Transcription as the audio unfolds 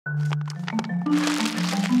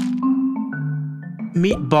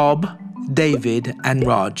Meet Bob, David, and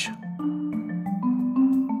Raj.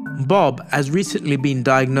 Bob has recently been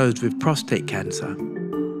diagnosed with prostate cancer.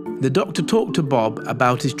 The doctor talked to Bob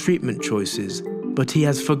about his treatment choices, but he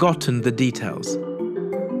has forgotten the details.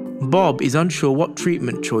 Bob is unsure what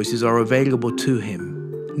treatment choices are available to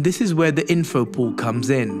him. This is where the infopool comes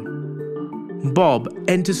in. Bob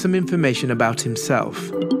enters some information about himself.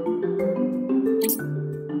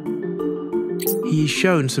 He is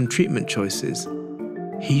shown some treatment choices.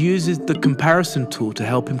 He uses the comparison tool to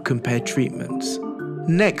help him compare treatments.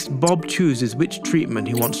 Next, Bob chooses which treatment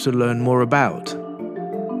he wants to learn more about.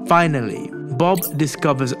 Finally, Bob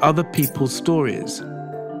discovers other people's stories.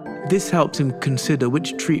 This helps him consider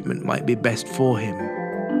which treatment might be best for him.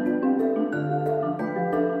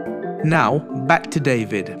 Now, back to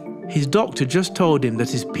David. His doctor just told him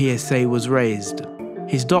that his PSA was raised.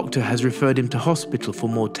 His doctor has referred him to hospital for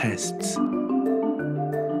more tests.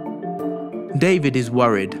 David is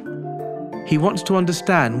worried. He wants to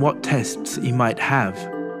understand what tests he might have.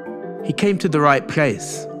 He came to the right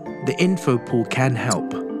place. The infopool can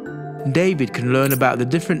help. David can learn about the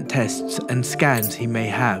different tests and scans he may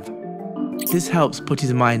have. This helps put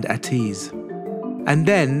his mind at ease. And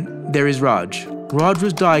then there is Raj. Raj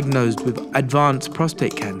was diagnosed with advanced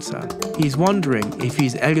prostate cancer. He is wondering if he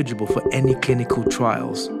is eligible for any clinical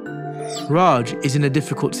trials. Raj is in a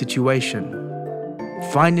difficult situation.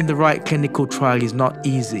 Finding the right clinical trial is not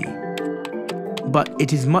easy, but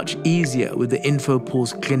it is much easier with the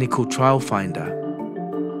infopool's clinical trial finder.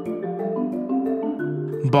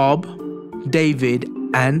 Bob, David,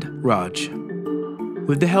 and Raj.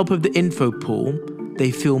 With the help of the infopool,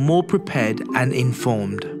 they feel more prepared and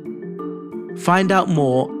informed. Find out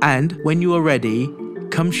more, and when you are ready,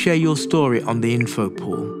 come share your story on the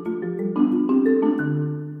infopool.